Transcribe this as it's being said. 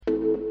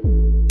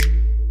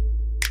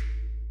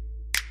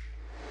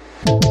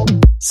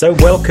So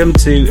welcome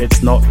to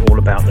It's Not All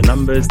About the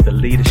Numbers, the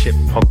leadership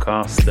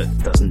podcast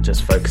that doesn't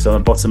just focus on the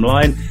bottom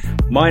line.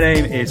 My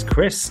name is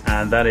Chris,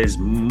 and that is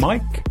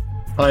Mike.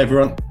 Hi,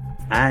 everyone.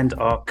 And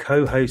our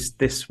co-host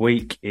this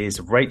week is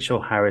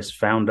Rachel Harris,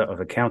 founder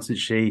of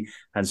Accountancy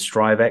and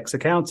StriveX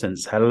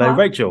Accountants. Hello,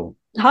 Rachel.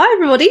 Hi,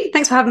 everybody.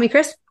 Thanks for having me,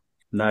 Chris.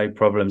 No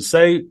problem.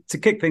 So to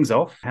kick things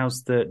off,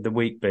 how's the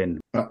week been?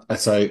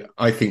 So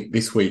I think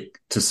this week,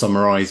 to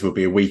summarise, will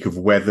be a week of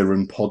weather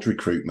and pod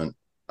recruitment.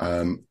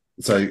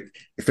 So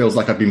it feels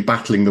like I've been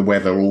battling the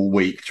weather all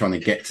week, trying to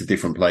get to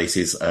different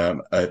places. A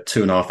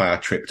 2.5 hour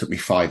trip took me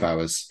 5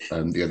 hours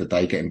the other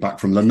day, getting back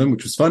from London,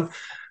 which was fun.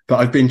 But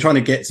I've been trying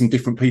to get some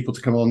different people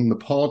to come on the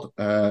pod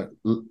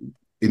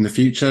in the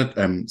future.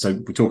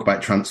 So we talk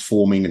about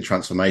transforming and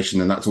transformation,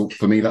 and that's all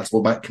for me. That's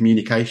all about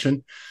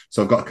communication.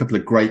 So I've got a couple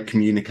of great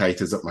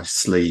communicators up my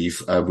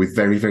sleeve with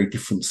very, very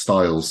different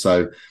styles.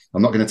 So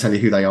I'm not going to tell you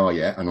who they are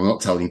yet, and I'm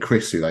not telling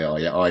Chris who they are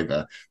yet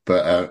either.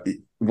 But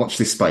watch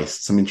this space.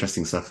 Some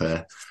interesting stuff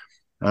there.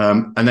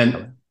 And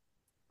then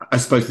I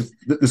suppose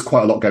there's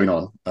quite a lot going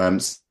on.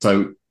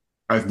 So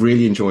I've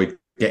really enjoyed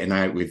getting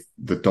out with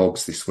the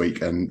dogs this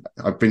week. And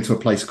I've been to a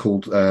place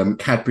called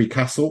Cadbury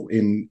Castle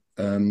in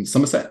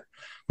Somerset,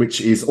 which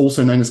is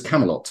also known as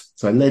Camelot.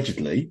 So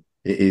allegedly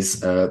it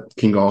is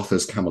King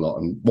Arthur's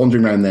Camelot. And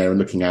wandering around there and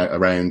looking out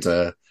around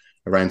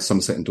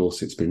Somerset and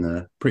Dorset, it's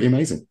been pretty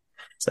amazing.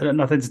 So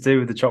nothing to do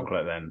with the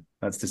chocolate then?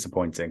 That's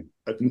disappointing.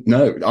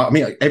 No, I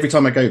mean, every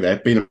time I go there,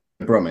 being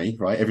a Brummie,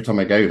 right? Every time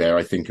I go there,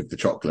 I think of the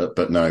chocolate,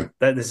 but no.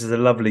 This is a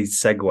lovely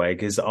segue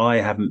because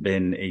I haven't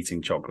been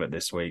eating chocolate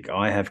this week.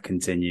 I have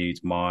continued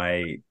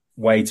my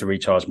way to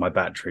recharge my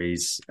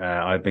batteries.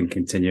 I've been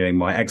continuing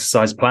my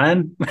exercise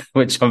plan,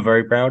 which I'm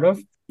very proud of.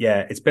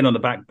 Yeah, it's been on the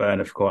back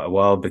burner for quite a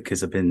while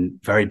because I've been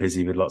very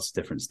busy with lots of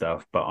different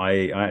stuff. But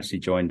I actually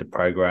joined the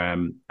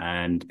program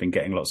and been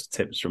getting lots of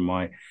tips from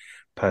my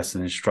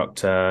personal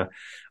instructor.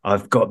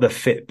 I've got the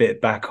Fitbit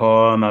back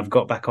on. I've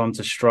got back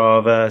onto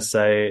Strava.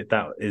 So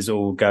that is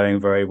all going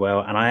very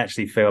well. And I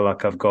actually feel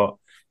like I've got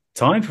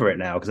time for it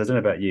now because I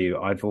don't know about you.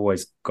 I've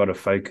always got to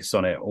focus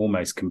on it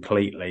almost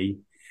completely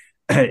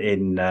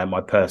in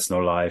my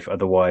personal life.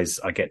 Otherwise,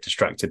 I get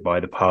distracted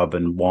by the pub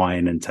and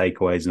wine and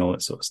takeaways and all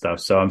that sort of stuff.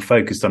 So I'm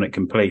focused on it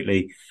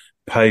completely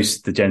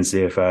post the Gen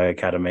CFO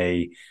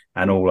Academy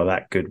and all of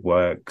that good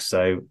work.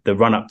 So the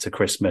run up to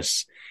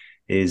Christmas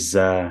is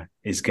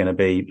going to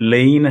be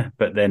lean,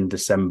 but then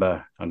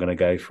December, I'm going to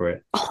go for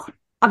it. Oh,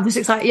 I'm just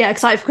excited. Yeah,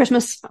 excited for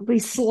Christmas. I'll be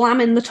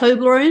slamming the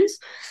Toblerones.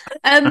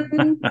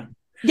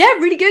 Yeah,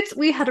 really good.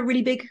 We had a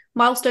really big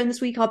milestone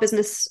this week. Our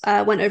business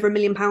went over £1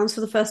 million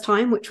for the first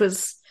time, which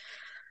is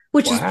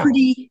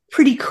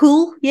pretty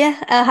cool.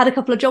 Yeah, had a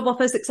couple of job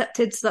offers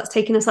accepted, so that's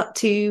taken us up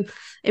to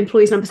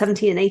employees number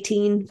 17 and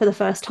 18 for the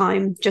first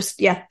time.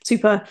 Just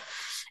super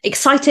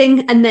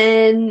exciting. And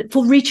then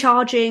for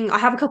recharging, I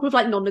have a couple of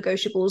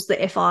non-negotiables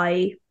that if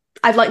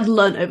I've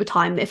learned over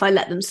time that if I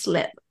let them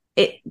slip,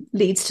 it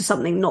leads to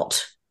something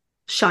not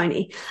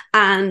shiny.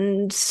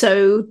 And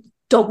so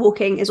dog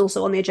walking is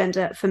also on the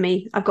agenda for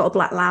me. I've got a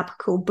black lab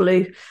called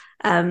Blue.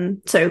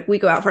 So we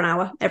go out for an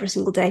hour every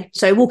single day.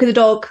 So walking the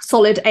dog,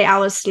 solid 8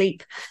 hours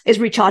sleep is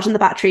recharging the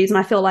batteries. And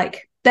I feel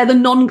like they're the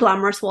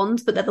non-glamorous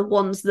ones, but they're the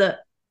ones that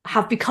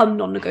have become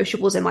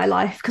non-negotiables in my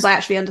life because I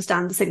actually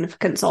understand the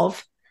significance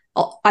of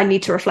I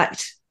need to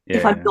reflect.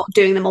 If I'm not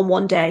doing them on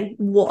one day,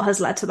 what has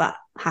led to that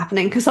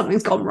happening? Because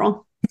something's gone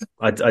wrong.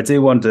 I do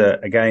wonder,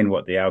 again,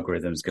 what the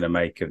algorithm's going to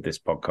make of this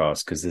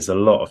podcast, because there's a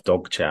lot of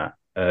dog chat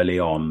early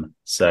on.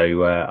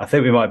 So I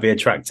think we might be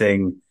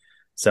attracting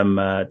some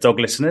dog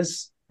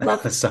listeners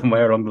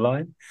somewhere along the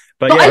line.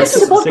 But I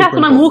listen to the podcast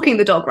when I'm walking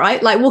the dog,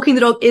 right? Like walking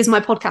the dog is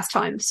my podcast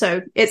time. So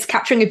it's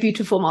capturing a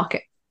beautiful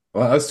market.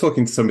 Well, I was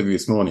talking to somebody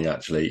this morning,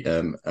 actually,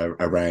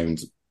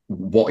 around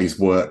what is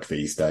work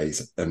these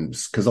days, and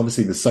because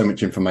obviously there's so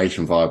much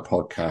information via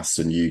podcasts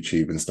and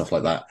YouTube and stuff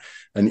like that,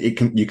 and you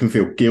can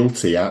feel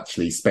guilty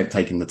actually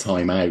taking the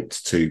time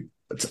out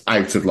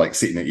of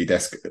sitting at your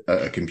desk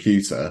at a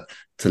computer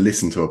to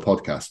listen to a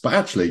podcast. But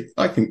actually,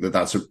 I think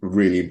that's a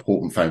really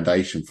important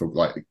foundation for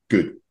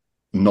good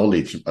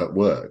knowledge at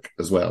work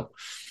as well.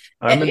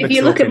 If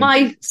you look at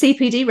my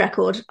CPD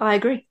record, I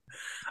agree.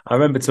 I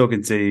remember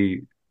talking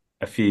to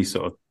a few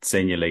sort of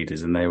senior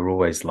leaders, and they were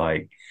always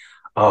like,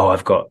 oh,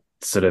 I've got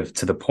sort of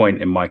to the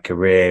point in my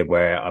career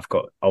where I've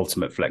got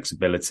ultimate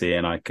flexibility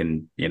and I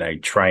can,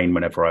 train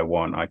whenever I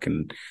want. I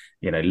can,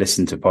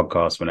 listen to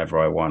podcasts whenever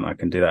I want. I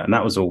can do that. And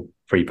that was all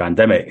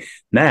pre-pandemic.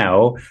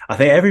 Now, I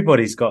think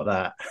everybody's got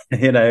that.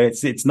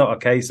 It's not a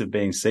case of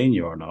being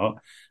senior or not.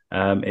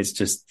 It's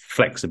just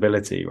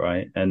flexibility,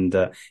 right? And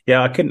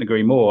I couldn't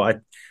agree more.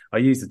 I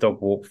use the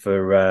dog walk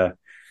for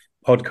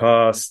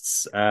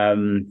podcasts,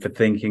 for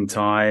thinking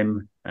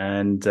time,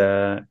 and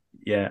a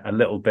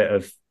little bit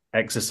of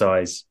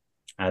exercise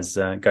as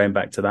going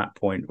back to that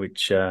point,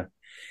 which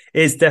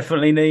is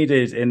definitely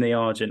needed in the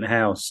Argent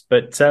house.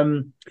 But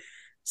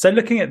so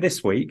looking at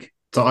this week,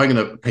 so I'm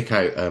going to pick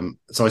out.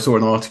 So I saw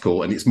an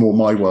article, and it's more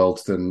my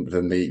world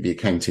than the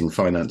accounting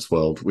finance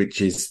world,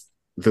 which is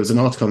there was an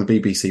article on the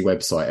BBC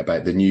website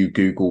about the new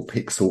Google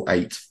Pixel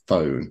 8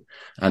 phone.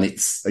 And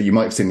you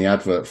might have seen the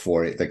advert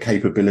for it, the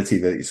capability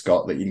that it's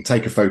got, that you can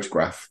take a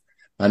photograph.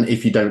 And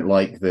if you don't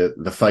like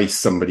the face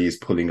somebody is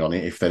pulling on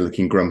it, if they're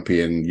looking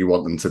grumpy and you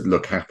want them to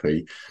look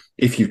happy,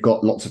 if you've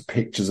got lots of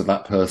pictures of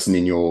that person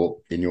in your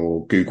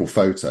Google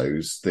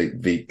Photos,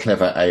 the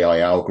clever AI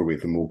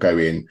algorithm will go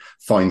in,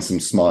 find some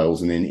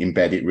smiles, and then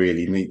embed it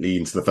really neatly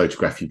into the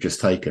photograph you've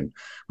just taken,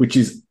 which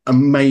is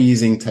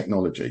amazing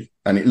technology.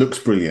 And it looks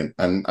brilliant.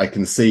 And I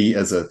can see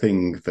as a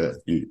thing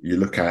that you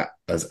look at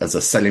as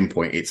a selling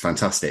point, it's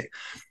fantastic.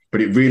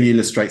 But it really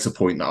illustrates a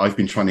point that I've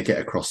been trying to get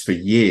across for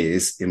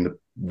years in the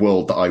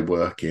world that I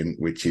work in,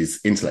 which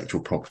is intellectual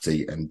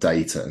property and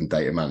data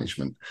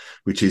management,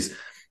 which is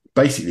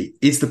basically,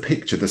 is the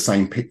picture the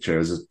same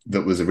picture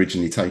that was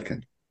originally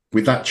taken?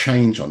 With that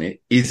change on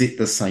it, is it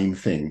the same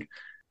thing?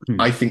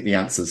 I think the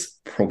answer's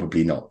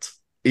probably not.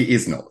 It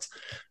is not.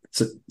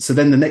 So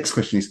then the next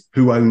question is,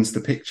 who owns the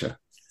picture?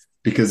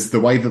 Because the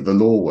way that the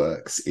law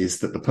works is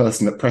that the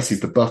person that presses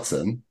the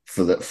button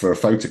for a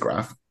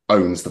photograph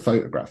owns the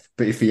photograph.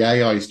 But if the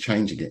AI is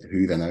changing it,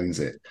 who then owns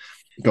it?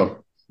 Go on.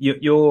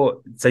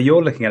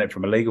 You're looking at it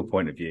from a legal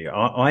point of view.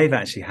 I've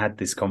actually had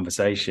this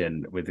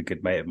conversation with a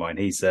good mate of mine.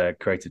 He's a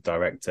creative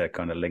director,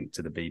 kind of linked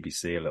to the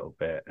BBC a little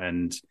bit.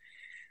 And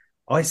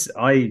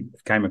I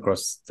came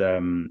across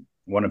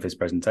one of his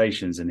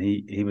presentations, and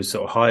he was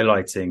sort of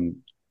highlighting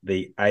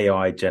the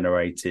AI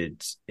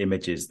generated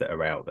images that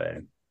are out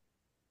there.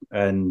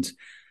 And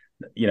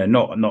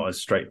not as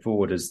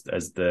straightforward as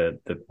the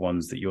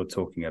ones that you're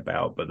talking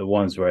about, but the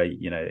ones where,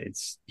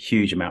 it's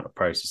huge amount of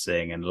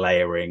processing and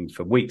layering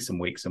for weeks and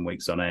weeks and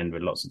weeks on end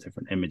with lots of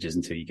different images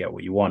until you get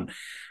what you want.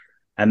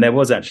 And there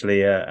was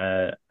actually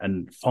a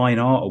fine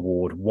art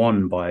award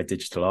won by a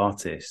digital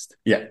artist,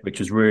 which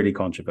was really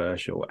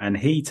controversial. And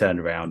he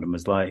turned around and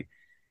was like,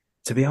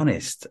 to be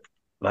honest,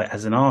 like,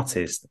 as an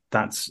artist,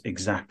 that's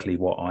exactly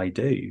what I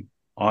do.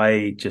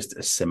 I just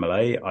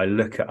assimilate. I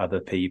look at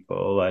other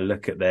people. I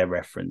look at their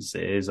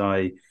references.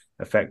 I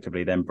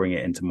effectively then bring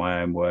it into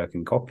my own work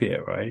and copy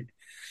it, right?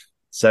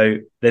 So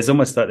there's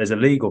almost like there's a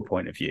legal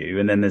point of view,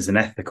 and then there's an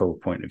ethical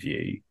point of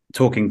view.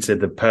 Talking to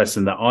the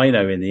person that I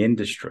know in the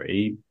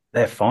industry,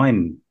 they're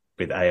fine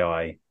with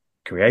AI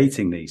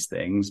creating these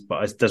things,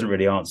 but it doesn't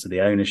really answer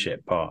the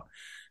ownership part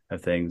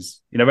of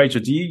things.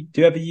 Rachel, do you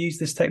ever use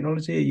this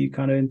technology? Are you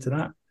kind of into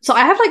that? So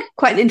I have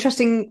quite an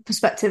interesting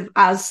perspective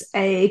as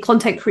a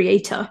content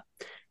creator,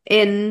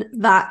 in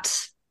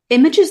that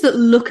images that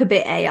look a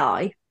bit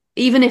AI,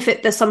 even if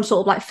there's some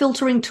sort of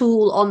filtering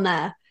tool on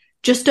there,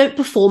 just don't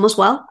perform as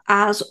well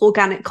as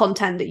organic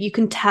content that you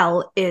can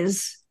tell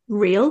is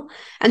real.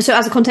 And so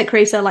as a content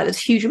creator, there's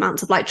huge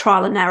amounts of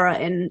trial and error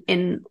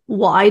in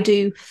what I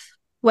do,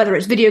 whether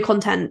it's video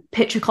content,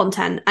 picture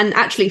content, and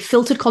actually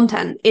filtered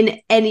content in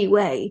any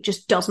way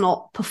just does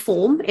not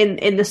perform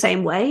in the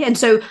same way. And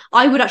so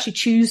I would actually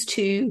choose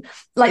to,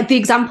 the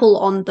example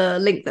on the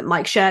link that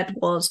Mike shared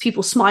was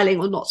people smiling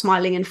or not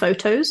smiling in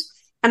photos.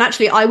 And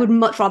actually, I would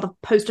much rather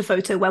post a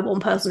photo where one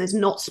person is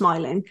not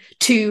smiling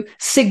to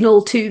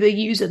signal to the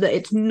user that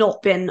it's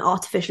not been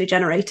artificially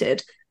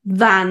generated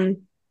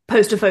than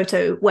post a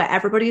photo where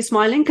everybody is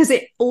smiling, because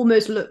it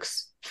almost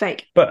looks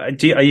fake.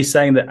 But are you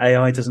saying that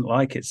AI doesn't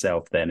like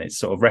itself then? It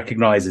sort of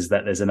recognizes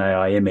that there's an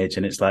AI image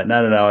and it's like,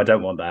 no, I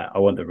don't want that. I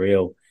want the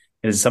real.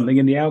 Is there something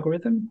in the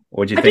algorithm?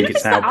 Or do you think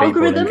it's how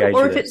people engage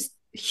or with if it's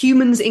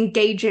humans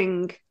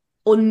engaging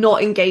or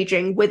not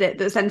engaging with it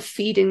that's then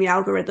feeding the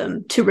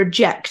algorithm to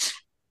reject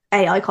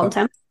AI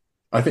content?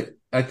 I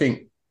think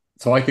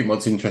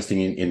what's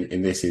interesting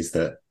in this is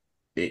that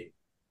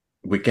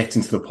we're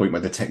getting to the point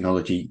where the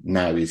technology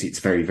now it's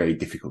very, very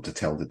difficult to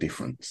tell the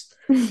difference.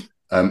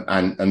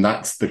 And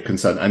that's the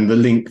concern. And the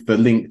link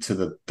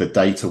to the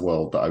data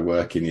world that I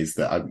work in is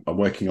that I'm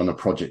working on a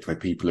project where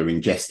people are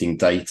ingesting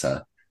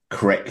data,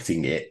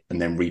 correcting it, and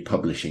then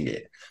republishing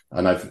it.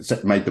 And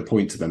I've made the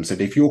point to them,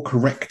 said, if you're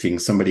correcting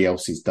somebody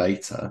else's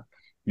data,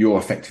 you're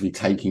effectively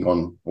taking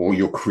on, or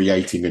you're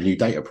creating a new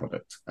data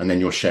product, and then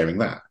you're sharing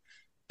that.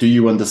 Do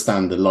you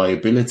understand the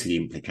liability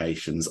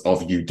implications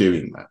of you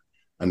doing that?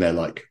 And they're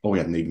like, oh, we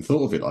hadn't even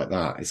thought of it like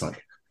that. It's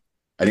like,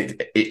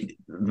 and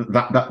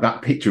that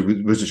picture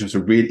was just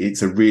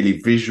it's a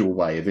really visual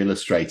way of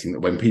illustrating that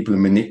when people are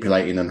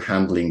manipulating and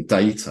handling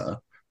data,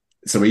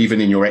 so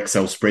even in your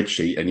Excel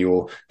spreadsheet and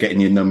you're getting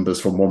your numbers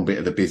from one bit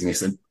of the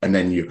business and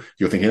then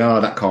you're thinking,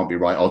 oh, that can't be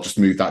right, I'll just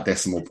move that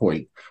decimal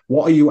point.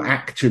 What are you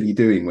actually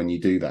doing when you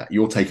do that?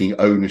 You're taking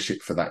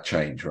ownership for that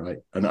change, right?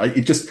 And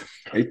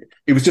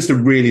it was just a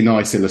really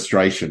nice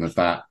illustration of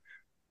that.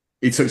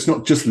 It's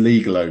not just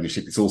legal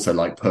ownership, it's also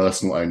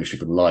personal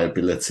ownership and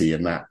liability,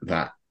 and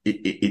that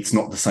it's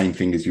not the same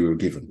thing as you were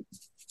given.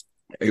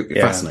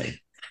 Fascinating.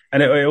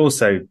 And it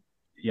also,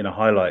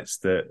 highlights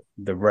that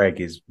the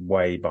reg is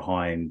way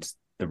behind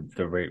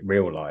the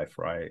real life,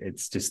 right?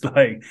 It's just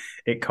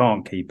it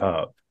can't keep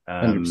up.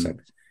 100%.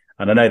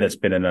 And I know that's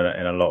been in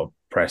a lot of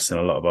press and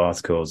a lot of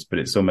articles, but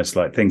it's almost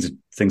like things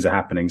are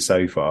happening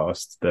so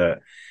fast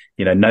that,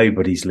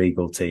 nobody's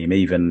legal team,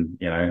 even,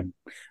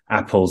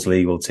 Apple's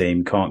legal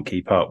team can't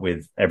keep up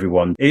with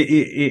everyone. It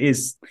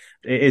is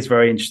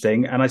very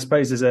interesting. And I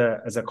suppose as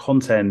a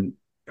content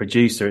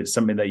producer, it's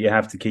something that you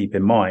have to keep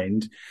in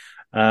mind.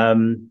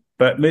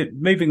 But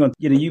moving on,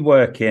 you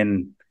work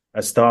in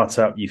a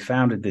startup, you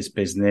founded this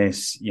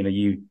business,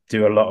 you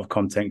do a lot of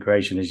content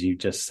creation, as you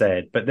just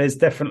said, but there's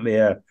definitely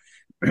a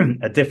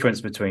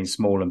difference between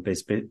small and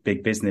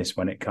big business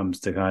when it comes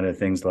to kind of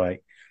things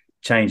like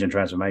change and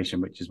transformation,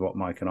 which is what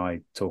Mike and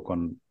I talk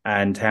on,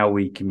 and how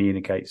we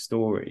communicate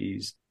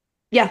stories.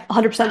 Yeah,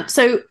 100%.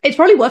 So it's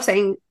probably worth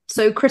saying,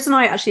 so Chris and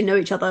I actually know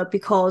each other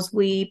because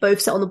we both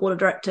sit on the board of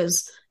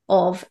directors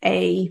of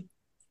a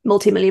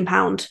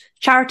multi-million-pound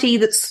charity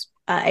that's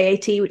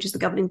AAT, which is the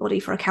governing body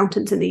for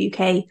accountants in the UK,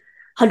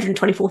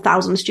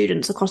 124,000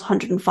 students across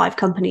 105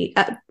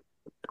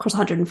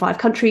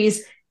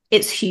 countries.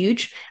 It's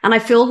huge. And I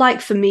feel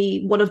like for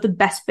me, one of the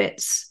best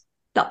bits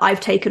that I've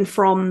taken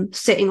from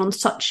sitting on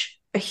such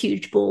a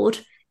huge board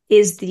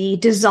is the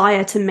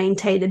desire to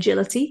maintain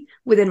agility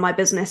within my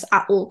business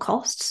at all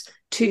costs,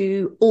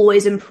 to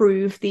always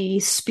improve the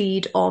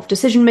speed of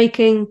decision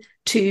making,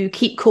 to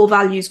keep core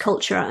values,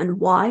 culture, and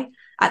why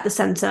at the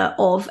center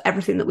of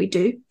everything that we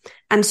do.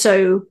 And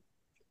so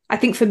I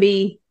think for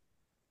me,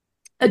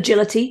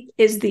 agility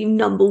is the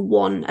number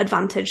one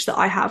advantage that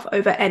I have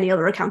over any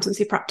other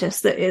accountancy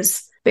practice that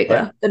is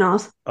bigger than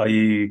ours. Are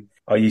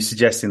you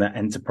suggesting that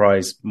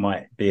enterprise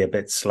might be a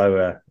bit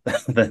slower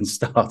than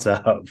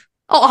startup?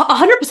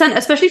 Oh, 100%,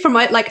 especially from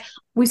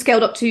we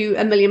scaled up to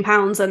 £1 million,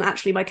 and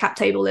actually my cap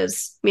table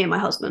is me and my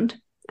husband.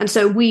 And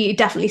so we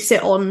definitely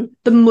sit on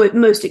the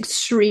most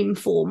extreme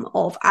form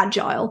of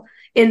agile,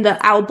 in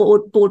that our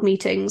board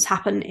meetings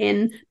happen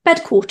in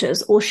bed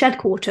quarters or shed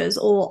quarters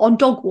or on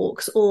dog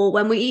walks or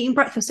when we're eating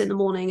breakfast in the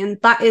morning. And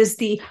that is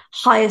the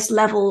highest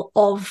level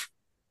of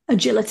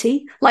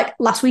agility. Like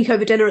last week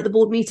over dinner at the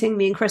board meeting,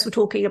 me and Chris were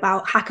talking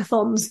about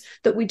hackathons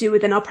that we do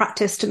within our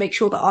practice to make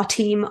sure that our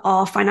team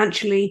are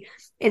financially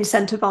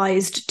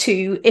incentivized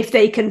to, if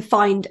they can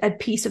find a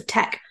piece of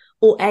tech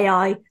or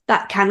AI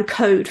that can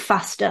code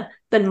faster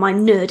than my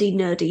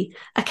nerdy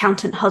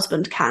accountant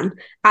husband can,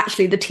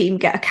 actually the team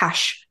get a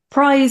cash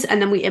prize, and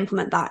then we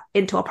implement that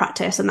into our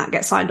practice, and that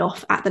gets signed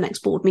off at the next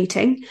board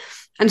meeting.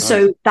 And nice.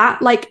 So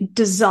that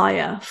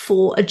desire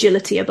for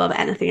agility above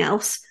anything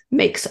else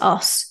makes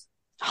us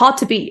hard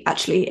to beat,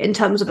 actually, in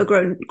terms of a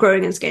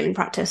growing and scaling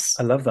practice.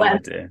 I love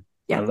that idea.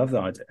 Yeah. I love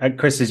that idea. And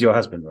Chris is your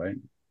husband, right?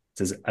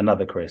 There's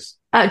another Chris.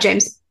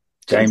 James.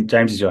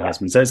 James is your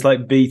husband. So it's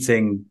like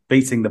beating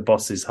the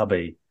boss's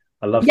hubby.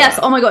 I love that. Yes.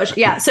 Oh my gosh.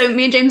 Yeah. So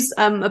me and James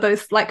are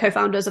both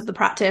co-founders of the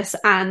practice,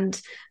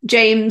 and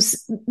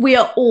James, we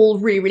are all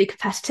really, really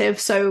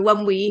competitive. So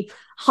when we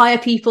hire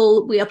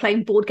people, we are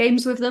playing board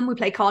games with them. We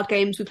play card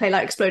games. We play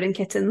Exploding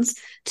Kittens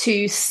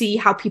to see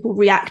how people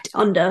react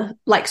under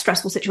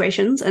stressful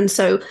situations. And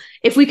so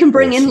if we can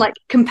bring in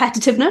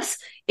competitiveness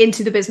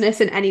into the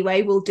business in any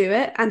way, we'll do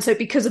it. And so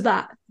because of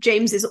that,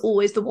 James is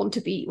always the one to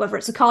beat, whether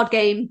it's a card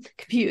game,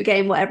 computer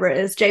game, whatever it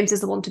is, James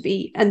is the one to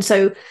beat. And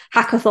so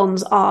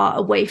hackathons are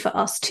a way for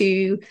us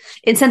to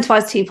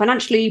incentivize the team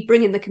financially,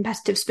 bring in the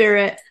competitive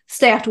spirit,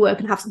 stay after work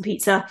and have some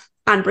pizza,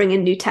 and bring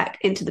in new tech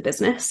into the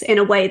business in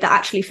a way that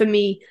actually, for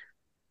me,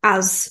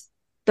 as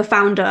the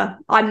founder,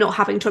 I'm not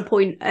having to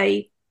appoint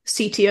a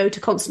CTO to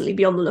constantly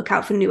be on the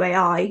lookout for new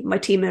AI. My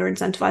team are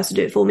incentivized to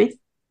do it for me.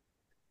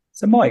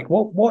 So, Mike,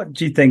 what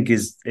do you think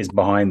is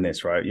behind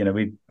this, right?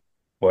 We've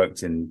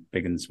worked in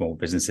big and small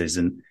businesses,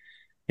 and,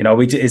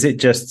 is it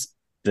just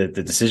the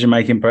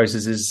decision-making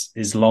process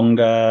is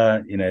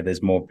longer?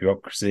 There's more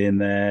bureaucracy in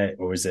there,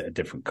 or is it a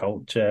different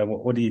culture?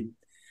 What do you...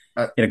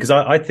 because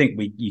I think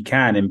you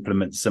can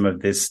implement some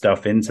of this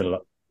stuff into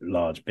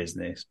large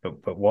business,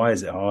 but why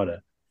is it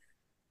harder?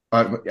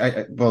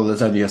 Well,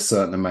 there's only a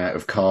certain amount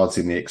of cards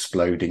in the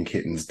Exploding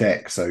Kittens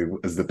deck, so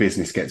as the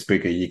business gets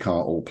bigger, you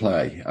can't all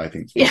play, I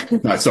think. Yeah.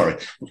 No, sorry,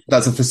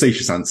 that's a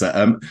facetious answer.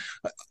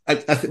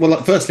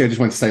 Firstly, I just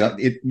want to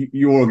say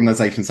your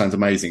organisation sounds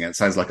amazing. It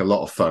sounds like a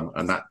lot of fun,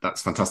 and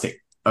that's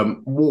fantastic.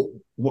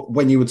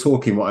 When you were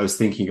talking, what I was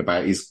thinking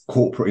about is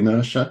corporate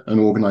inertia and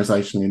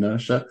organisational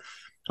inertia.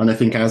 And I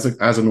think as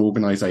an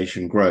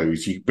organisation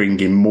grows, you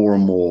bring in more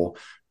and more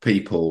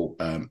people,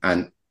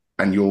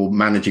 and you're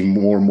managing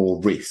more and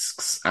more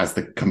risks as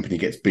the company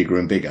gets bigger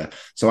and bigger.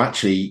 So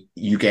actually,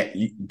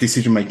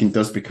 decision making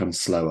does become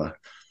slower.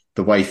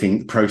 The way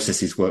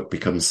processes work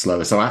becomes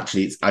slower. So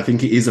actually, I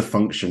think it is a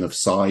function of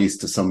size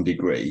to some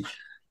degree.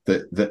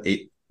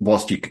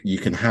 Whilst you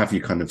can have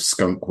your kind of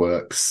skunk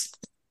works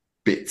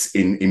bits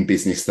in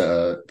business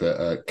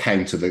that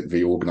counter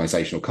the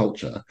organisational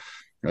culture.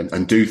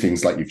 And do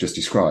things like you've just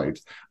described,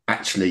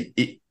 actually,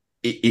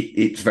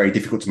 it's very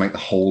difficult to make the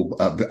whole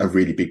a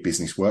really big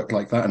business work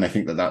like that. And I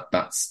think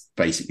that's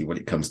basically what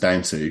it comes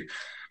down to.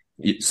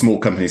 Small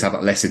companies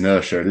have less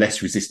inertia, are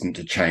less resistant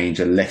to change,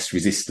 are less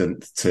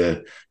resistant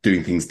to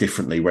doing things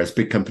differently. Whereas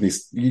big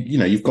companies,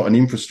 you've got an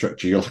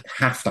infrastructure, you'll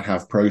have to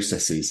have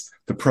processes.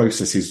 The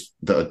processes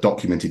that are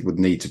documented would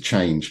need to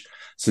change.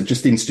 So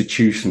just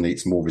institutionally,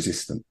 it's more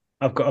resistant.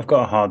 I've got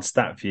a hard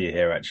stat for you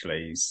here.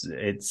 Actually,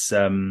 it's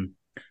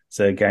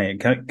so again,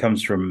 it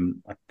comes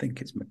from, I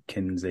think it's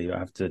McKinsey. I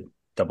have to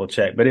double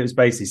check, but it was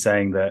basically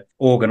saying that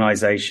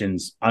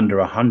organizations under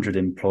 100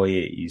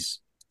 employees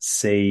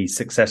see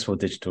successful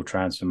digital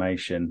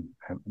transformation.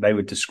 They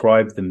would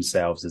describe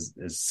themselves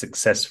as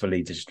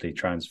successfully digitally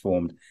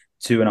transformed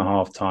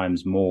 2.5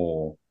 times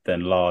more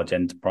than large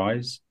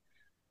enterprise.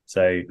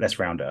 So let's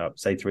round it up,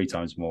 say 3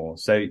 times more.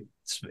 So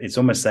it's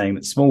almost saying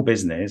that small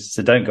business,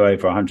 so don't go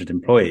over 100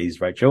 employees,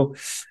 Rachel,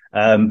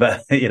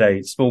 but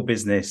small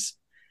business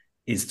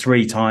is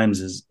 3 times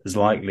as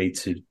likely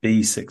to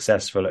be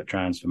successful at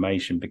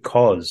transformation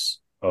because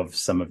of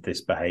some of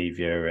this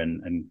behavior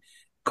and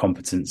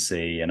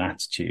competency and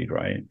attitude,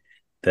 right,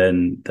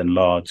 than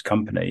large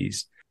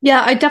companies.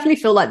 Yeah, I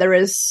definitely feel like there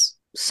is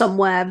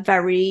somewhere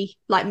very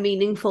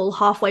meaningful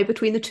halfway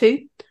between the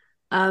two.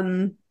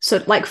 So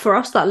for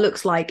us, that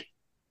looks like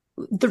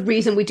the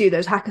reason we do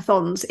those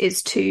hackathons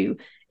is to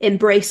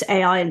embrace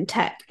AI and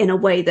tech in a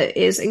way that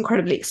is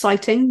incredibly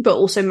exciting, but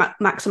also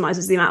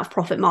maximizes the amount of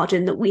profit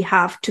margin that we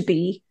have to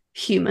be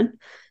human.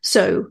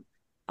 So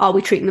are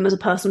we treating them as a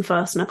person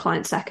first and a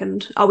client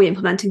second? Are we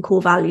implementing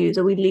core values?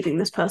 Are we leaving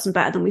this person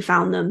better than we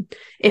found them?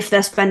 If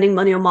they're spending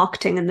money on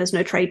marketing and there's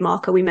no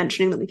trademark, are we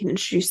mentioning that we can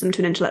introduce them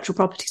to an intellectual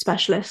property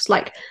specialist?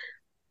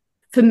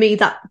 For me,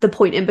 that the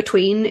point in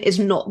between is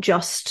not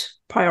just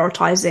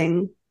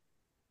prioritizing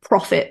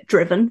profit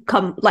driven,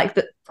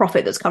 the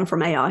profit that's come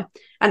from AI,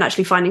 and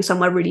actually finding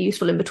somewhere really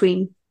useful in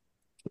between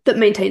that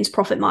maintains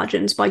profit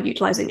margins by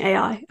utilizing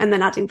AI and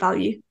then adding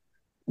value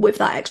with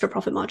that extra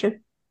profit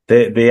margin.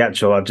 The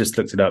actual, I've just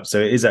looked it up.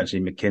 So it is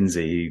actually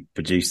McKinsey who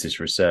produced this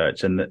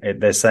research, and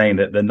they're saying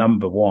that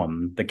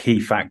the key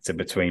factor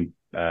between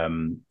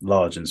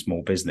large and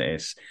small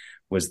business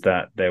was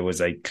that there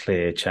was a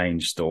clear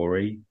change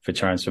story for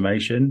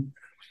transformation.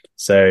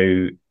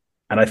 So,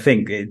 and I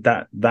think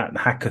that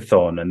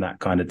hackathon and that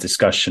kind of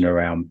discussion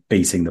around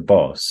beating the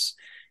boss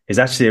is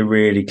actually a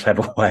really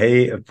clever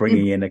way of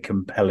bringing in a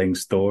compelling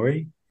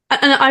story.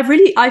 And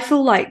I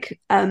feel like,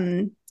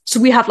 so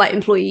we have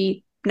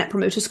employee net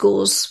promoter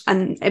scores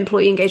and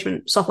employee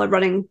engagement software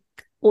running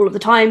all of the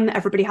time.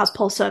 Everybody has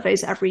pulse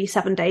surveys every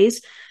 7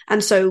 days.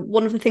 And so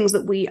one of the things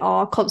that we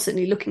are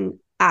constantly looking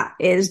at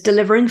is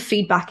delivering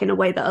feedback in a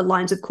way that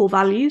aligns with core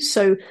values.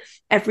 So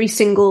every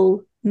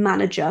single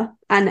manager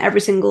and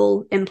every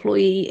single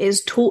employee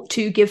is taught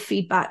to give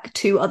feedback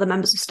to other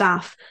members of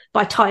staff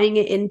by tying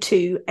it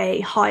into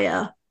a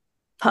higher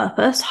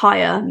purpose,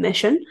 higher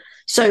mission.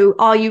 So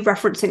are you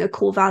referencing a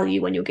core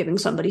value when you're giving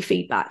somebody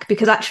feedback?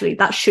 Because actually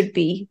that should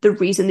be the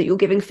reason that you're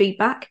giving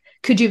feedback.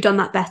 Could you have done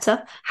that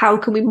better? How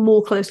can we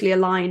more closely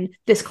align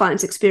this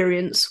client's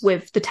experience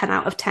with the 10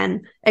 out of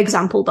 10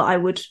 example that I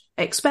would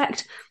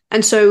expect?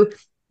 And so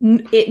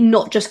it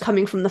not just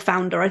coming from the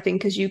founder, I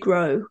think, as you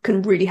grow,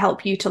 can really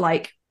help you to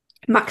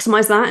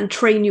maximize that and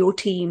train your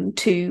team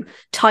to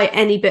tie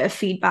any bit of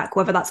feedback,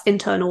 whether that's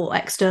internal or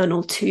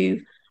external,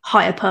 to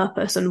higher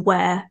purpose and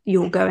where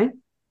you're going.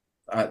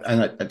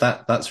 And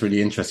that's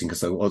really interesting,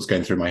 because what's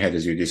going through my head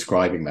as you're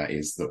describing that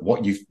is that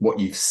what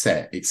you've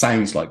set, it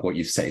sounds like what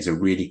you've set is a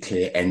really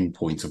clear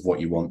endpoint of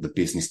what you want the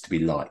business to be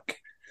like,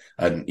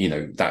 and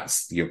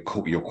that's your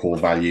core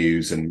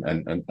values, and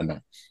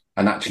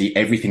actually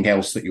everything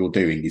else that you're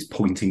doing is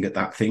pointing at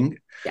that thing.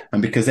 Yeah.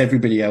 And because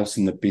everybody else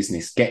in the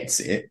business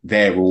gets it,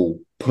 they're all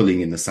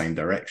pulling in the same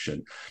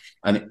direction.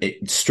 And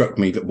it struck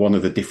me that one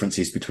of the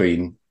differences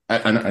between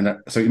and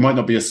so it might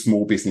not be a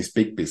small business,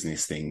 big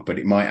business thing, but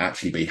it might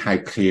actually be how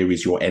clear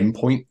is your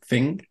endpoint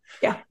thing.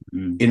 Yeah.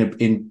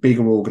 In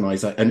bigger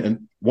organizations,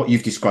 and what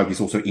you've described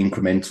is also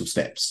incremental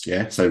steps.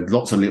 Yeah. So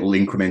lots of little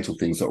incremental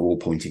things that are all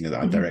pointing in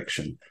that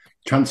direction.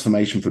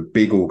 Transformation for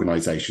big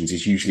organizations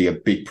is usually a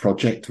big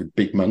project with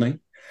big money.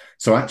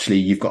 So actually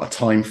you've got a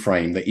time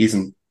frame that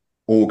isn't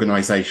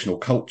organizational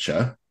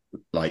culture,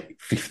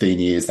 15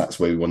 years, that's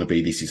where we want to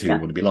be, this is who we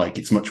want to be like.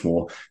 It's much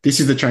more, this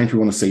is the change we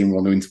want to see and we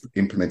want to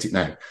implement it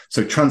now.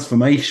 So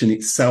transformation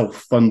itself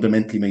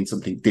fundamentally means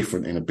something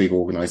different in a big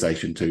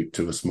organization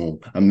to a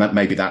small, and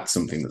maybe that's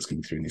something that's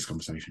coming through in this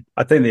conversation.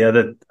 I think the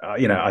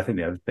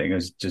other thing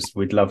is just,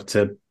 we'd love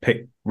to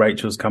pick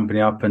Rachel's company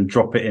up and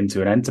drop it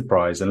into an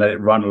enterprise and let it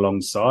run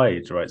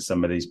alongside, right,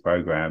 some of these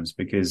programs,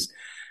 because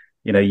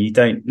you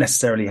don't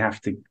necessarily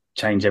have to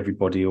change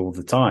everybody all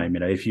the time.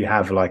 If you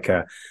have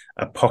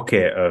a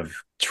pocket of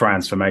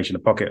transformation, a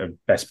pocket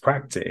of best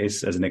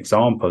practice as an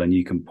example, and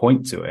you can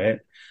point to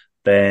it,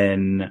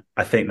 then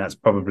I think that's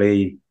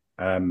probably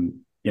a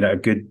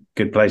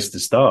good place to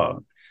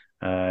start,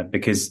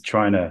 because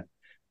trying to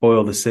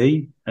boil the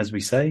sea, as we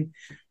say,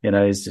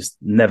 is just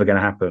never going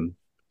to happen.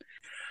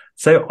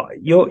 So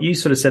you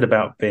sort of said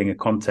about being a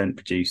content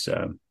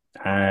producer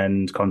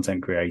and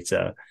content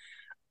creator,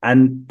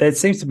 and there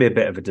seems to be a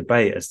bit of a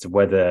debate as to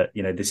whether,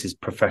 this is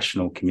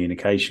professional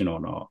communication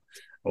or not,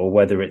 or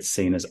whether it's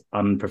seen as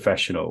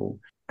unprofessional.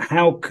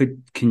 How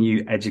can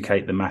you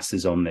educate the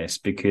masses on this?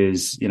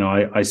 Because,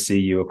 I see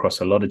you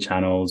across a lot of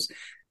channels.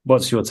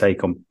 What's your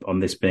take on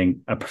this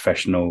being a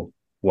professional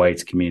way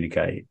to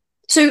communicate?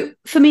 So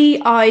for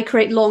me, I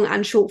create long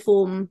and short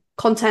form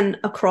content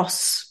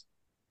across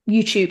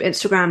YouTube,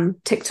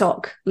 Instagram,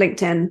 TikTok,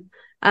 LinkedIn,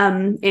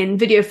 in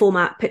video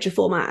format, picture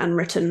format, and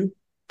written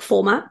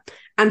format.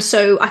 And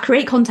so I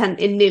create content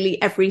in nearly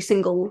every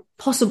single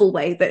possible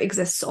way that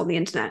exists on the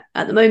internet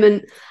at the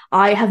moment.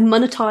 I have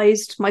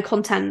monetized my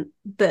content,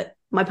 that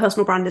my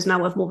personal brand is now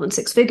worth more than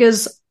 6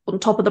 figures on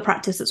top of the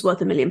practice that's worth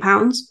 £1 million.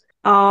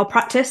 Our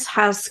practice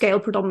has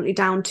scaled predominantly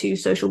down to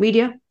social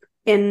media.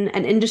 In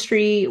an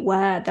industry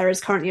where there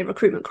is currently a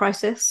recruitment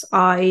crisis,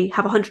 I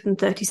have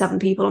 137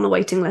 people on a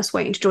waiting list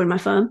waiting to join my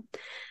firm.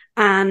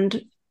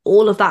 And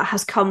all of that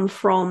has come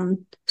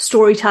from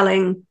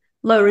storytelling,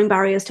 lowering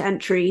barriers to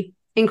entry,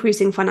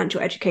 increasing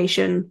financial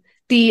education.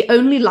 The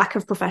only lack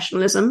of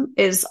professionalism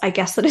is, I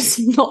guess, that it's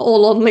not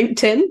all on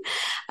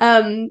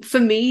LinkedIn. For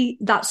me,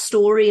 that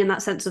story and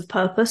that sense of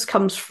purpose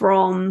comes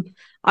from,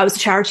 I was a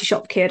charity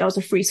shop kid. I was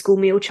a free school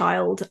meal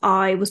child.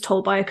 I was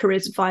told by a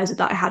careers advisor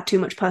that I had too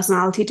much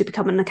personality to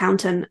become an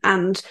accountant.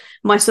 And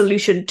my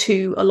solution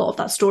to a lot of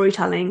that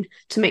storytelling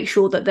to make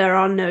sure that there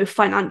are no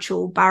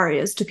financial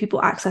barriers to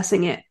people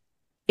accessing it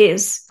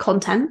is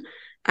content.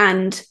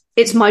 And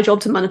it's my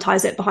job to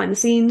monetize it behind the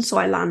scenes. So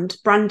I land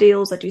brand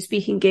deals, I do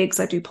speaking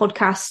gigs, I do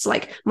podcasts.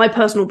 Like, my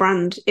personal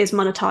brand is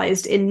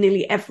monetized in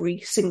nearly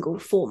every single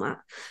format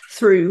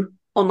through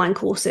online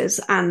courses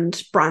and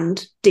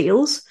brand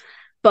deals.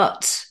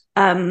 But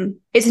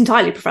it's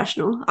entirely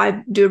professional.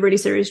 I do a really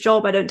serious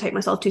job. I don't take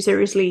myself too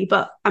seriously,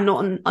 but I'm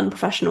not an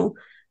unprofessional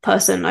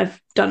person. I've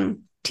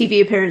done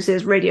TV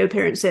appearances, radio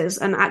appearances,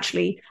 and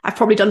actually I've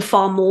probably done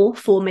far more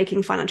for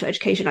making financial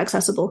education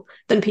accessible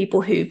than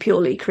people who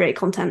purely create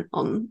content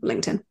on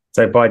LinkedIn.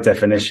 So by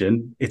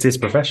definition, it is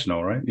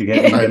professional, right? You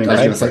get I was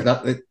going to say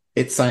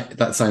that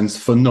that sounds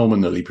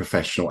phenomenally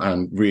professional,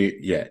 and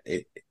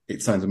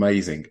it sounds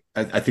amazing.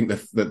 I think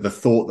the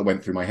thought that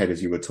went through my head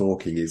as you were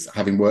talking is,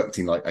 having worked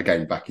in, like,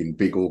 again, back in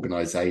big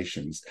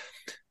organizations,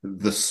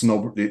 there's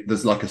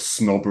like a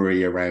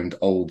snobbery around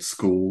old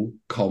school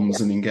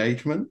comms and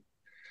engagement.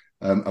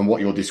 And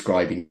what you're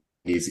describing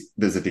is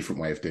there's a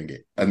different way of doing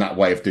it. And that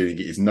way of doing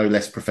it is no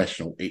less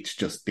professional. It's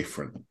just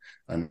different.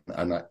 And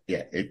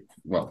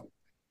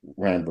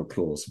round of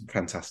applause.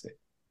 Fantastic.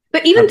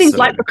 But even things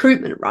like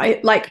recruitment,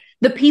 right? Like,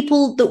 the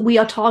people that we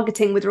are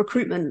targeting with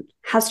recruitment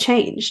has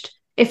changed.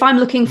 If I'm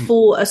looking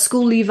for a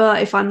school leaver,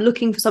 if I'm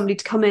looking for somebody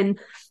to come in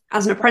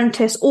as an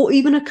apprentice or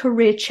even a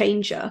career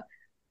changer,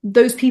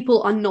 those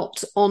people are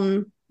not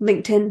on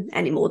LinkedIn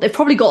anymore. They've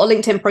probably got a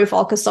LinkedIn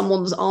profile because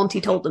someone's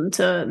auntie told them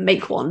to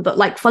make one. But,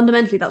 like,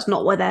 fundamentally, that's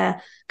not where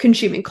they're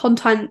consuming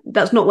content.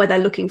 That's not where they're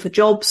looking for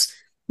jobs.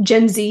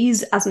 Gen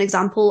Zs, as an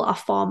example, are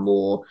far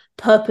more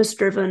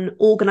purpose-driven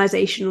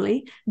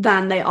organizationally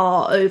than they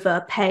are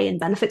over pay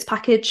and benefits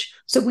package.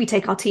 So we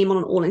take our team on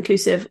an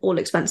all-inclusive,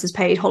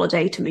 all-expenses-paid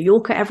holiday to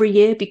Mallorca every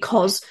year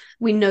because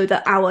we know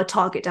that our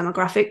target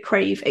demographic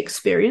crave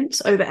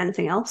experience over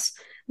anything else.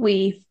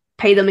 We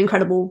pay them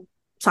incredible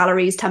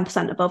salaries,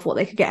 10% above what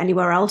they could get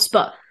anywhere else.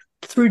 But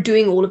through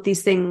doing all of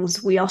these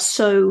things, we are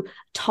so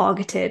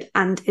targeted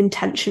and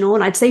intentional.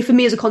 And I'd say for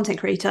me as a content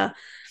creator,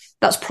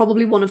 that's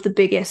probably one of the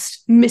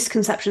biggest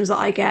misconceptions that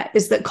I get,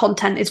 is that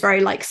content is very,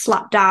 like,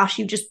 slapdash.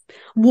 You just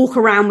walk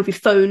around with your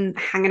phone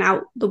hanging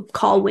out the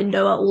car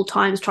window at all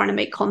times trying to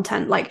make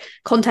content. Like,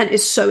 content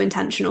is so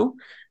intentional,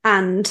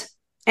 and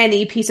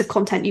any piece of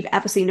content you've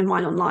ever seen of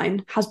mine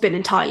online has been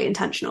entirely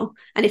intentional.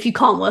 And if you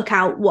can't work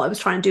out what I was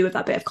trying to do with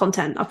that bit of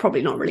content, I've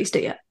probably not released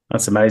it yet.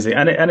 That's amazing.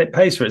 And it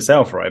pays for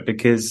itself, right?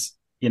 Because,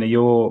 you know,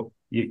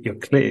 you're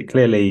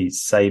clearly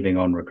saving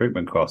on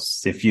recruitment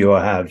costs. If you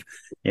have,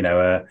 you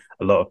know,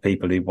 a lot of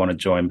people who want to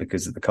join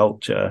because of the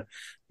culture,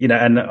 you know,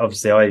 and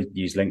obviously I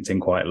use LinkedIn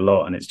quite a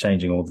lot and it's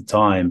changing all the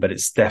time, but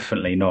it's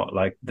definitely not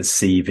like the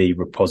CV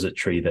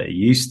repository that it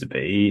used to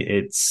be.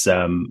 It's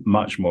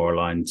much more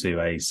aligned to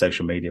a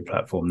social media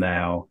platform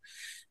now.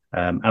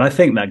 And I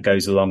think that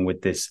goes along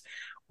with this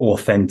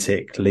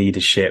authentic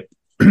leadership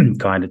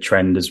kind of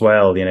trend as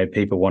well. You know,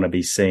 people want to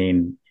be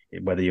seen,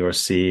 whether you're a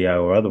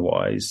CEO or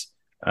otherwise.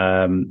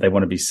 They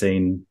want to be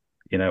seen,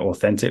 you know,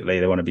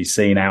 authentically. They want to be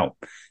seen out,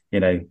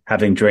 you know,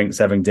 having drinks,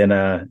 having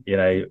dinner, you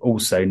know,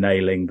 also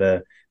nailing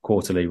the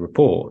quarterly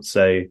report.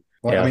 So,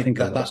 well, yeah, I think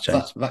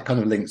that kind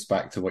of links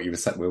back to what you were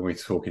saying when we were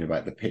talking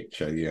about the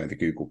picture, you know, the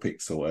Google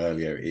Pixel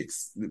earlier.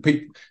 It's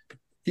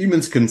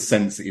humans can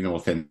sense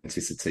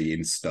inauthenticity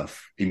in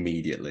stuff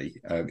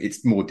immediately.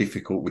 It's more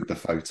difficult with the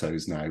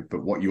photos now,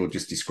 but what you're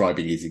just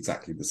describing is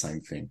exactly the same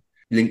thing.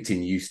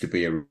 LinkedIn used to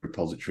be a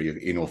repository of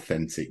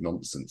inauthentic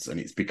nonsense, and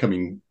it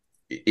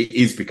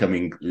is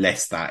becoming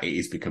less that. It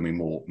is becoming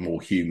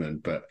more human.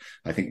 But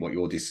I think what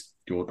you're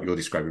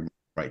describing,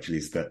 Rachel,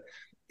 is that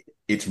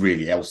it's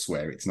really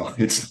elsewhere. It's not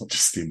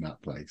just in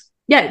that place.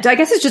 Yeah, I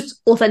guess it's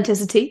just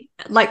authenticity,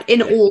 like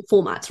in all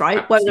formats,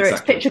 right? Whether it's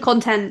picture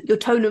content, your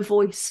tone of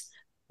voice,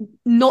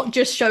 not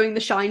just showing the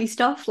shiny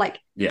stuff, like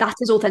that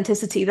is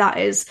authenticity. That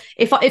is,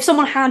 if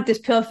someone had this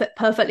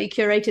perfectly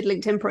curated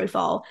LinkedIn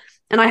profile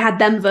and I had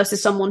them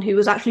versus someone who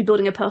was actually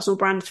building a personal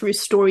brand through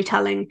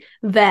storytelling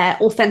their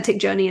authentic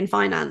journey in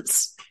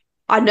finance,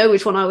 I know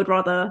which one I would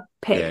rather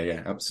pick.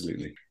 Yeah,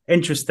 absolutely.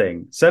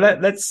 Interesting. So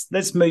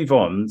let's move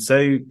on.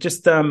 So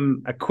just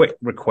a quick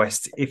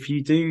request. If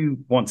you do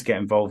want to get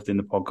involved in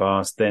the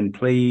podcast, then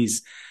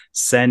please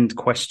send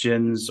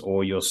questions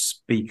or your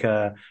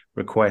speaker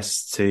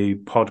requests to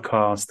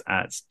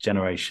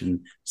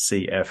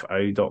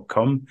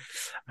podcast@generationcfo.com.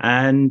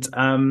 And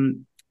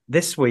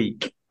this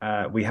week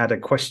we had a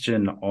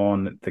question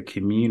on the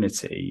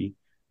community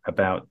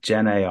about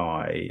Gen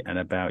AI and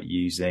about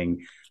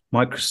using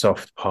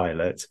Microsoft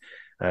Pilot,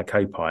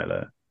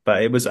 Copilot.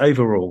 But it was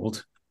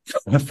overruled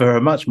for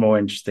a much more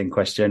interesting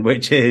question,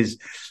 which is,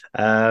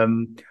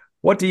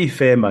 what do you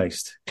fear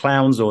most,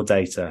 clowns or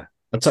data?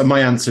 So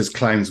my answer is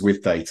clowns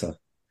with data.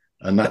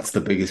 And that's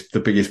the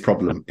biggest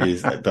problem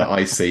is that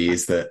I see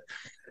is that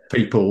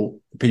people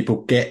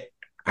get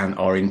and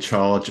are in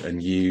charge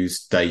and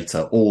use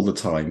data all the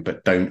time,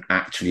 but don't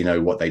actually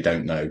know what they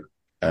don't know.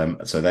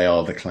 So they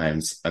are the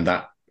clowns, and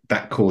that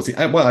causes,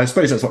 well, I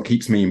suppose that's what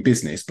keeps me in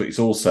business, but it's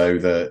also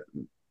the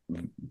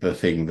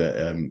thing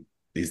that,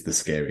 is the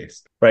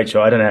scariest.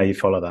 Rachel, I don't know how you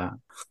follow that.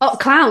 Oh,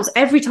 clowns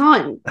every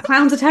time.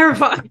 Clowns are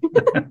terrifying.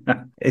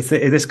 Is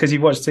this because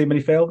you've watched too many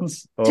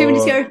films? Or... Too many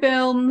scary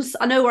films.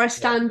 I know where I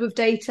stand with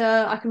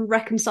data. I can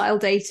reconcile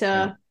data.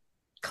 Yeah.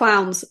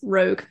 Clowns,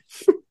 rogue.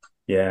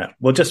 Yeah.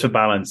 Well, just for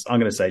balance, I'm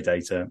going to say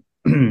data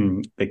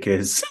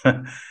because,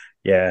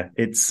 yeah,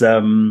 it's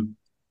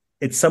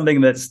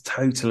something that's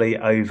totally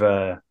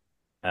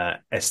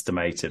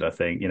estimated. I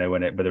think,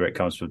 whether it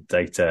comes from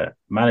data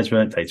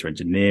management, data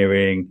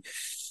engineering,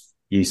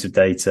 use of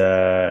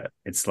data,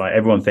 it's like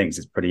everyone thinks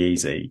it's pretty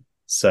easy.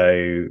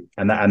 So,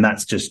 and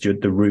that's just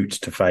the route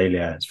to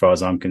failure, as far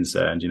as I'm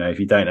concerned. If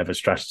you don't have a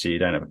strategy, you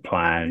don't have a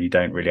plan, you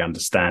don't really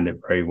understand it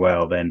very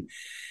well, then,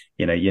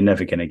 you're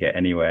never going to get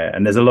anywhere.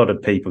 And there's a lot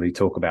of people who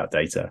talk about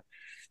data,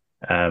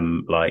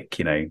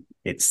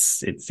 it's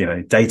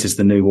data's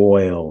the new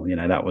oil.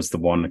 That was the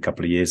one a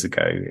couple of years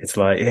ago. It's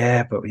like,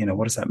 yeah, but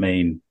what does that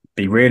mean?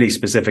 Be really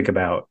specific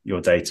about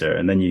your data,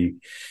 and then you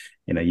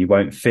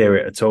won't fear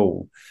it at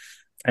all.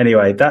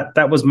 Anyway,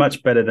 that was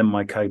much better than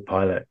my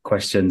Copilot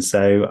question,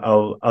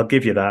 so I'll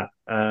give you that.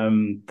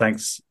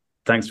 Thanks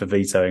for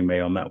vetoing me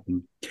on that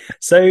one.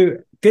 So,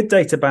 good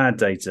data, bad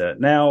data.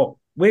 Now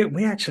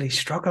we actually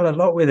struggle a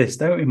lot with this,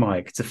 don't we,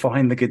 Mike, to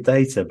find the good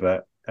data?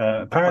 But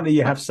apparently,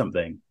 you have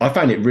something. I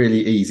found it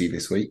really easy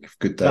this week.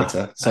 Good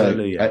data.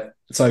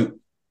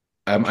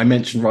 I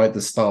mentioned right at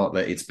the start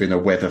that it's been a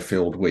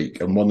weather-filled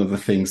week, and one of the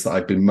things that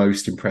I've been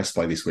most impressed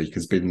by this week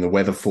has been the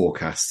weather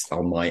forecasts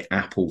on my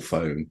Apple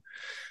phone.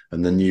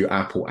 And the new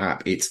Apple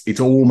app, it's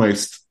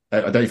almost,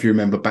 I don't know if you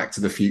remember Back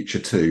to the Future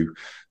 2,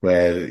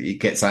 where it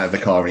gets out of the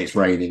car and it's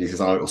raining. It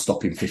says, it'll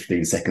stop in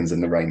 15 seconds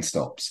and the rain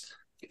stops.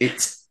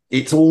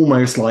 It's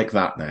almost like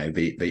that now,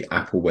 the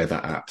Apple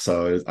weather app.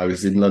 So I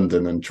was in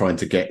London and trying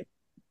to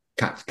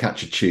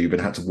catch a tube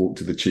and had to walk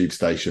to the tube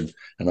station.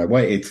 And I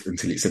waited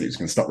until it said it was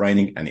going to stop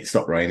raining, and it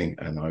stopped raining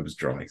and I was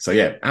dry. So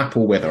yeah,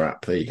 Apple weather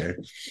app. There you go.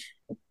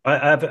 I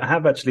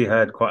have actually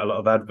heard quite a lot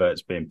of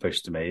adverts being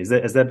pushed to me.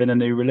 Has there been a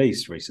new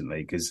release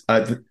recently? Because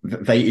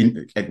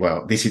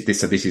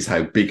this is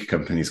how big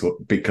companies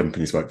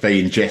work. They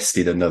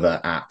ingested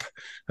another app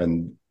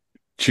and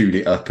chewed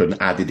it up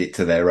and added it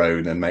to their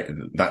own, and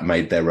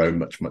made their own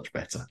much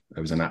better.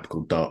 There was an app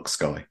called Dark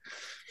Sky.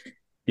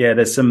 Yeah,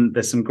 there's some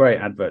great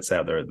adverts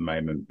out there at the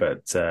moment,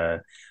 but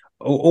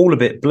all a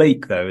bit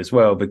bleak though as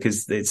well,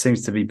 because it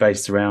seems to be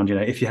based around,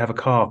 if you have a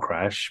car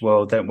crash,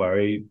 well, don't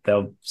worry,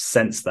 they'll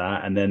sense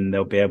that and then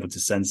they'll be able to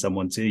send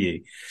someone to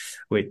you,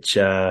 which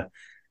I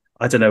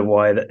don't know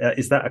why.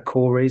 Is that a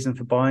core reason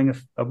for buying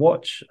a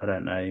watch? I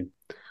don't know.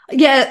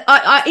 Yeah,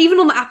 I even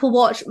on the Apple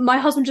Watch, my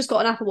husband just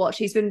got an Apple Watch.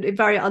 He's been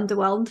very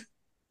underwhelmed.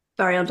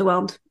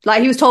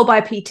 Like, he was told by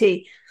a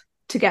PT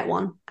to get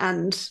one,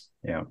 and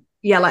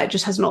like, it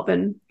just has not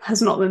been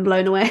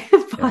blown away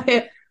by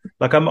it.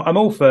 Like, I'm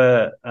all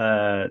for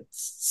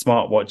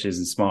smart watches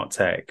and smart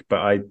tech, but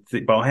I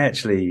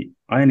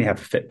only have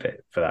a Fitbit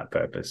for that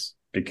purpose,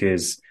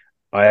 because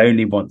I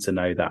only want to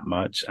know that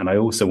much, and I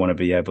also want to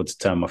be able to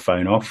turn my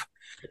phone off.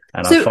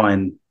 And I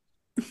find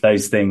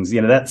those things,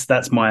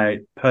 that's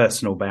my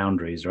personal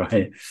boundaries,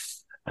 right?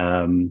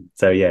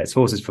 So yeah, it's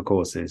horses for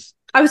courses.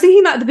 I was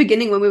thinking that at the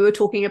beginning when we were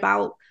talking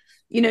about,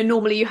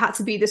 normally you had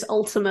to be this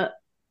ultimate,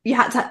 you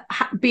had to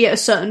be at a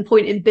certain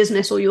point in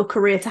business or your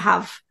career to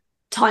have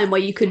time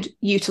where you could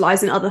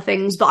utilize in other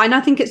things. But I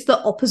now think it's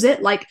the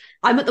opposite. Like,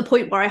 I'm at the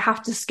point where I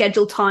have to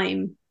schedule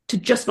time to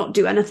just not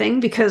do anything,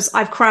 because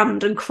I've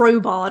crammed and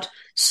crowbarred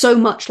so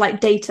much like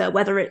data,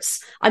 whether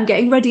it's I'm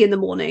getting ready in the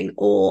morning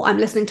or I'm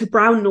listening to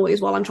brown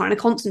noise while I'm trying to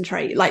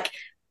concentrate. Like,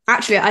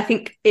 actually, I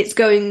think it's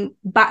going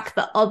back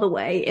the other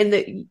way, in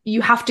that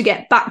you have to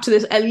get back to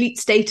this elite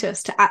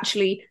status to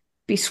actually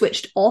be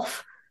switched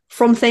off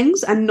from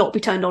things and not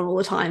be turned on all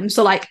the time.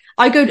 So like,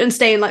 I go and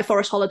stay in like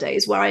forest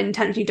holidays where I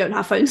intentionally don't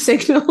have phone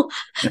signal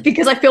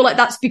because I feel like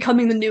that's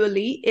becoming the new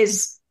elite,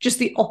 is just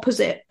the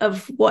opposite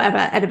of whatever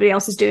everybody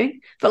else is doing.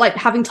 But like,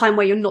 having time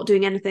where you're not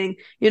doing anything,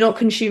 you're not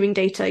consuming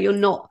data, you're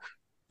not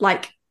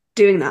like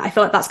doing that. I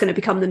feel like that's going to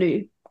become the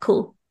new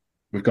cool.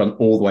 We've gone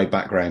all the way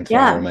back round to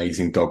our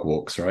amazing dog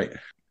walks, right?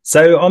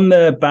 So on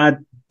the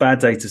bad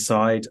data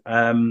side,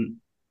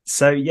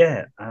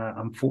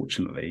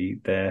 unfortunately,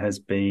 there has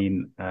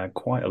been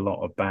quite a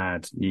lot of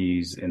bad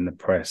news in the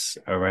press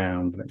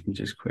around. Let me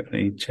just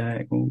quickly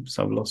check. Oops,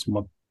 I've lost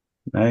my...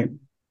 No,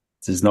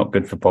 this is not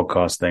good for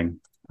podcasting.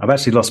 I've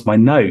actually lost my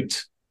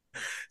note.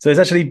 So it's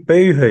actually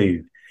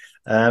Boohoo.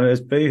 It was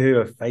Boohoo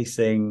are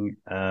facing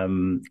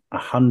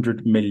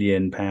 £100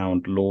 million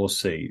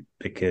lawsuit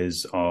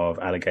because of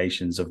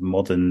allegations of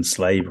modern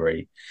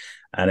slavery,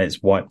 and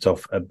it's wiped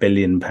off £1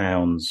 billion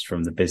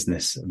from the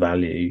business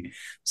value.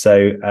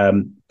 So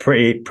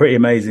pretty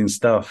amazing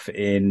stuff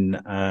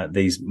in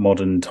these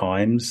modern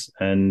times,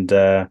 and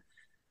that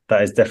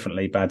is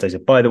definitely bad data.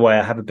 By the way,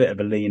 I have a bit of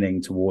a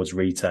leaning towards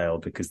retail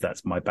because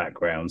that's my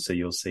background, so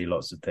you'll see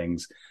lots of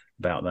things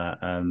about that.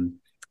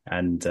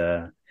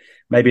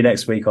 Maybe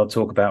next week I'll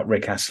talk about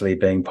Rick Astley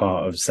being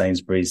part of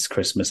Sainsbury's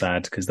Christmas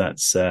ad, because that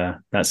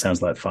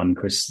sounds like fun,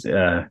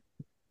 fun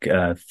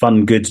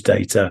good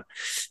data.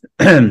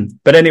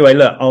 But anyway,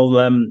 look,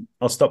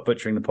 I'll stop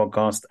butchering the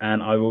podcast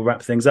and I will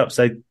wrap things up.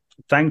 So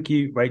thank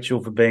you,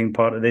 Rachel, for being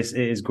part of this.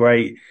 It is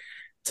great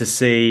to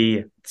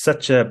see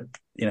such a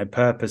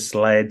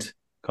purpose-led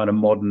kind of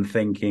modern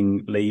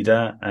thinking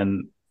leader,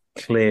 and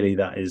clearly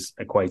that is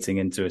equating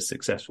into a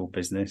successful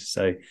business.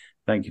 So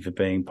thank you for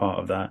being part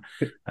of that.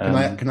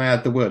 Can I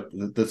add the word?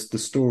 The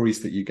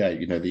stories that you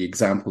gave, the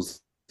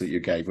examples that you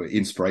gave were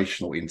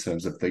inspirational in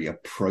terms of the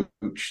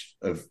approach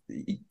of,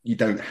 you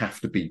don't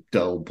have to be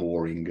dull,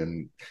 boring,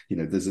 and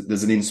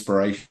there's an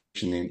inspiration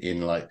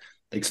in like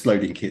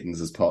exploding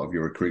kittens as part of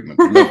your recruitment.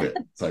 I love it.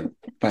 So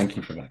thank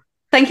you for that.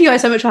 Thank you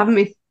guys so much for having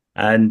me.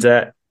 And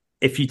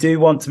if you do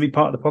want to be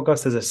part of the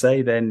podcast, as I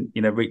say, then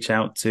reach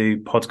out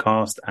to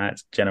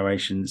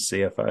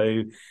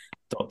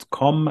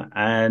podcast@generationcfo.com,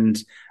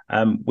 and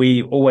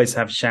we always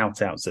have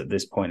shout outs at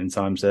this point in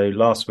time. So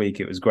last week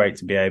it was great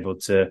to be able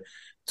to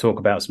talk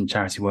about some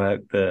charity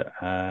work that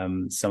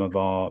some of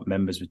our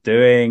members were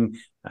doing,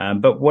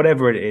 but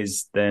whatever it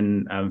is,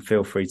 then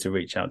feel free to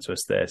reach out to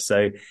us there.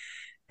 So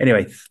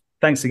anyway,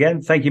 thanks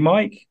again. Thank you,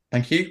 Mike.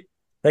 Thank you.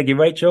 Thank you,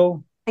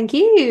 Rachel. Thank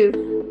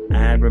you.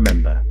 And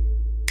remember,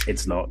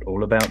 it's not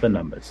all about the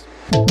numbers.